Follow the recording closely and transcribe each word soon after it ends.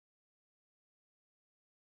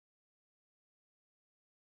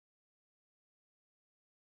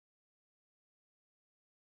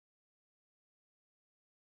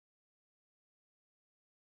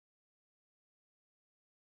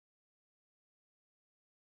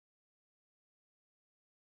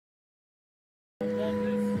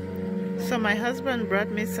So my husband brought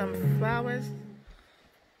me some flowers.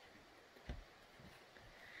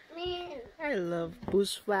 I love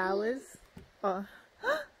bush flowers. Oh.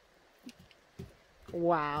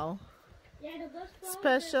 Wow.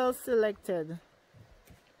 Special selected.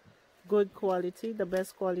 Good quality, the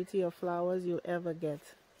best quality of flowers you ever get.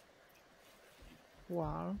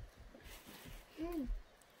 Wow.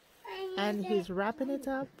 And he's wrapping it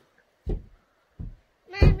up.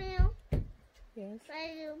 Yes.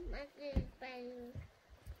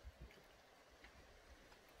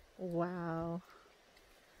 Wow.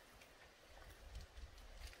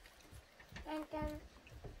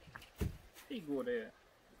 He go there.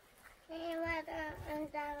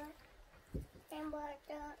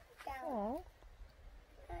 Oh.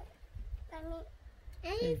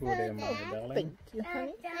 He go there, mother darling. Thank you,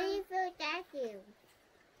 honey.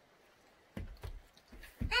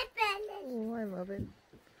 Oh, I love it.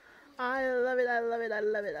 I love it. I love it. I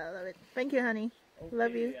love it. I love it. Thank you, honey. Okay,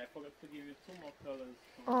 Love you. I forgot to give you 2 more colors.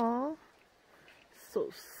 Oh, so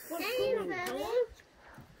sweet.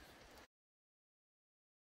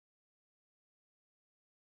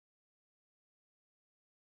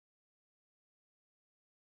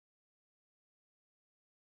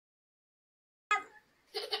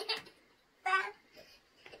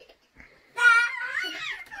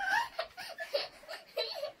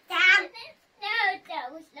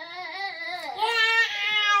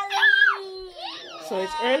 So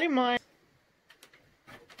it's early morning.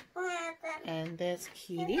 And there's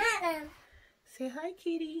Kitty. Say hi,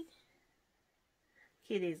 Kitty.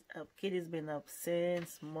 Kitty's up. Kitty's been up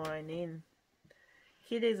since morning.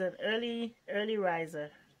 Kitty's an early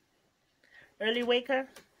riser. Early waker?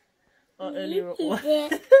 Or early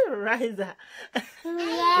riser?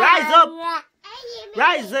 Rise up!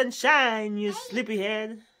 Rise and shine, you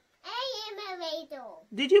sleepyhead.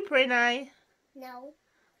 Did you pray, Nai? No.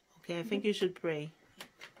 Okay, I think you should pray.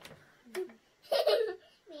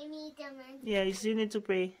 Yes, you need to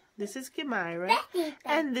pray. This is Kimira.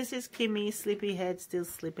 And this is Kimmy, sleepyhead, still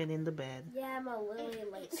sleeping in the bed. Yeah, I'm a really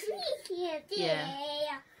late Yeah.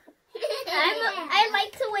 I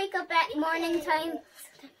like to wake up at morning time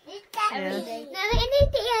every day. Yeah. No,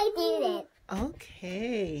 anything I do that.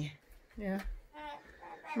 Okay. Yeah.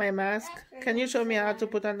 My mask. Can you show me how to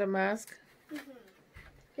put on the mask?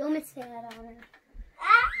 You want me to say that on her?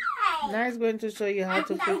 Now is going to show you how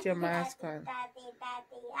to put your mask on.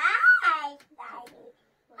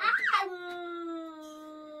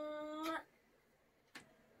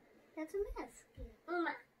 That's a mask.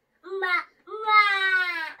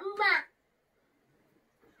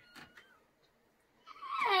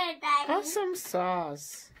 Awesome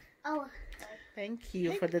sauce. Oh. Thank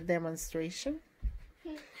you for the demonstration.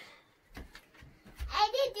 I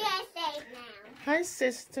did dress right now. Hi,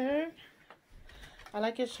 sister. I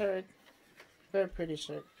like your shirt. Very pretty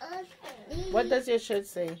shirt. Okay. What does your shirt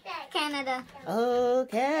say? Canada. Oh,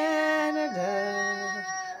 Canada,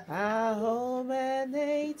 our home and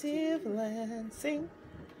native land. Sing.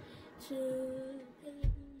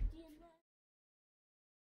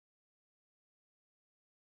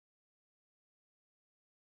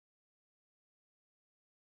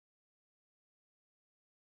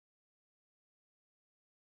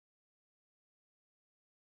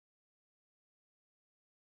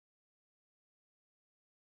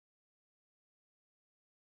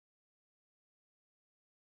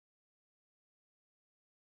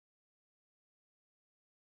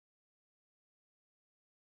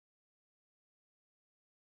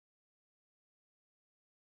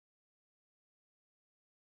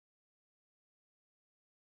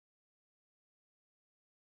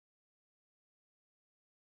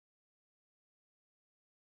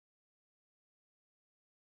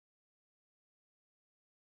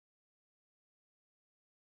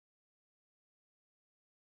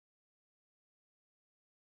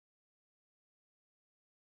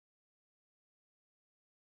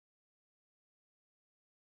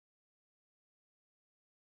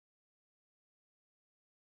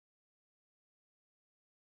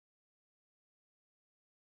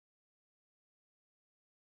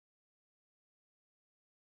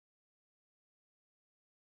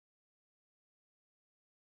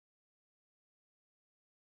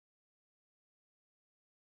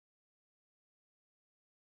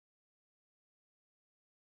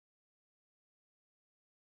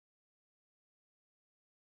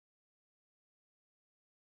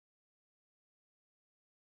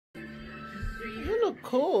 You look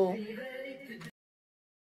cool.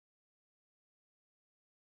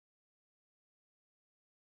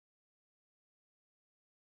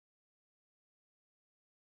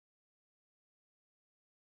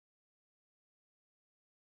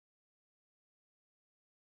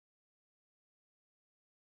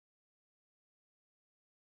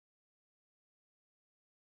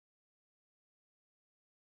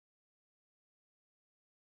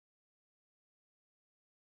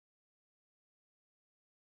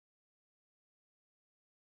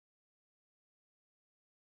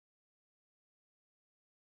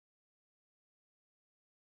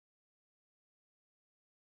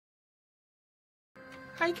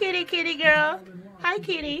 Hi, kitty, kitty girl. Hi,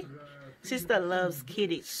 kitty. Sister loves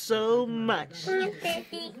kitty so much.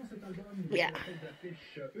 Yeah.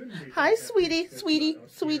 Hi, sweetie, sweetie,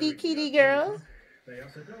 sweetie kitty girl.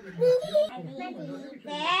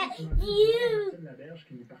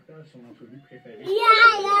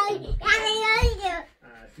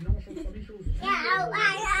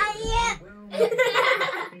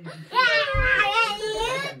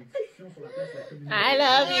 I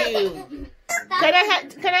love you.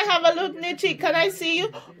 Can I have a look, Nietzsche? Can I see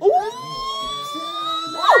you? Ooh!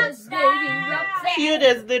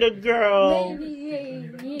 Cutest little girl.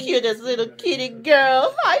 Cutest little kitty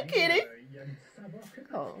girl. Hi, kitty.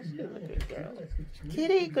 Oh, she's a good girl.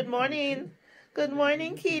 Kitty, good morning. Good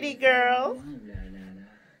morning, kitty girl.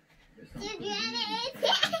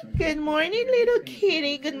 Good morning, little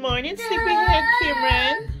kitty. Good morning, sleepyhead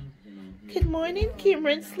Kimran. Good morning,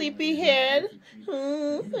 Kimran, sleepyhead.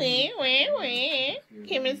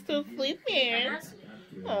 Kimran's still sleeping.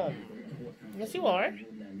 Oh, yes, you are.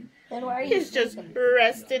 He's just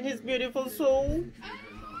resting his beautiful soul.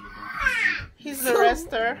 He's the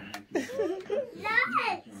rester. I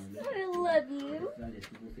love you.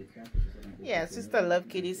 Yeah, sister love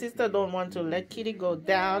kitty. Sister don't want to let kitty go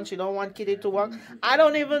down. She don't want kitty to walk. I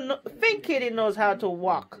don't even think kitty knows how to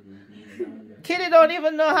walk. Kitty don't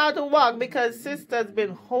even know how to walk because sister's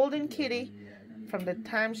been holding kitty from the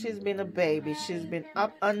time she's been a baby. She's been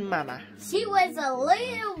up on mama. She was a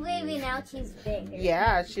little baby, now she's big.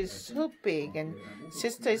 Yeah, she's so big, and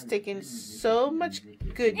sister is taking so much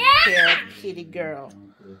good care of kitty girl.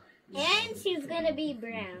 And she's gonna be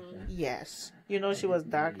brown. Yes. You know she was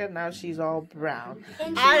darker, now she's all brown.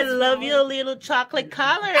 I love your little chocolate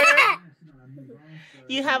color.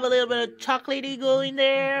 You have a little bit of chocolatey going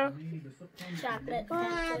there. Chocolate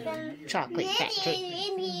factory. Chocolate factory.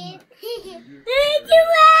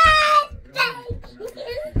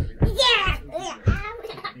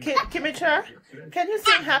 Kimitra, can you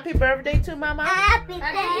sing happy birthday to mama? Happy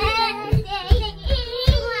birthday, mommy.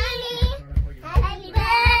 Happy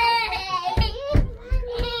birthday,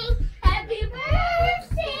 mommy. Happy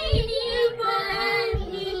birthday, dear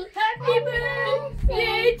mommy. Happy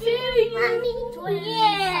birthday to you.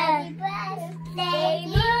 Yeah. Happy birthday,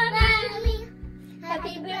 mommy.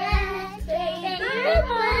 Happy birthday, dear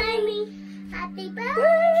mommy. Happy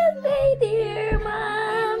birthday, dear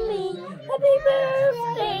mommy. Happy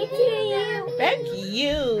birthday to you. Thank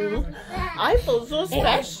you. I feel so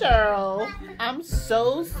special. I'm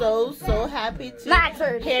so happy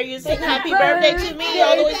to hear you sing happy birthday to me,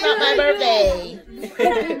 although it's not my birthday.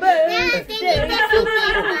 Happy birthday, dear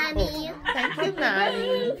mommy. Thank you,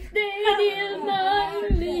 Nani. Dear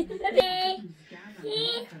mommy.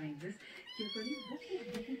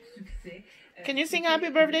 Can you sing happy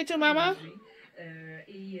birthday to mama?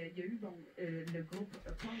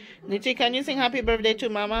 Nietzsche, can you sing happy birthday to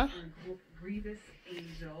mama?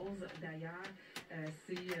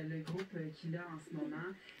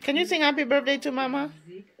 Can you sing happy birthday to mama?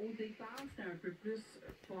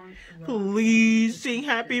 Please sing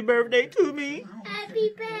happy birthday to me.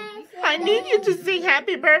 Happy birthday. I need you to sing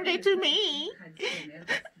happy birthday to me.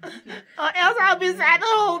 Or else I'll be sad the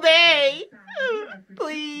whole day.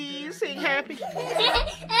 Please sing happy.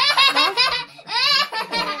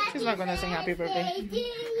 She's not gonna sing happy birthday.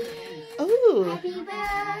 Ooh. Happy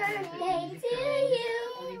birthday to you.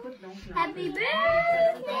 Happy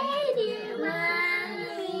birthday, dear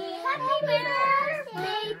mommy. Happy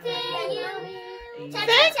birthday to you.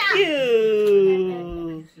 Thank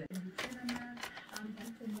you.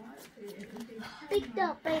 Picked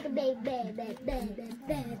up like a baby.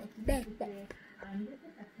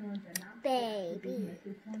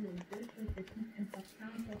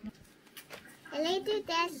 I like to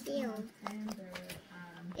test you.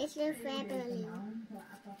 It's your family.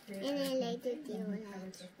 And I like to do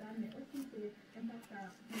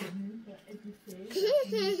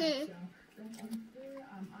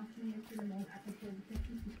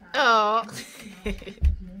Oh.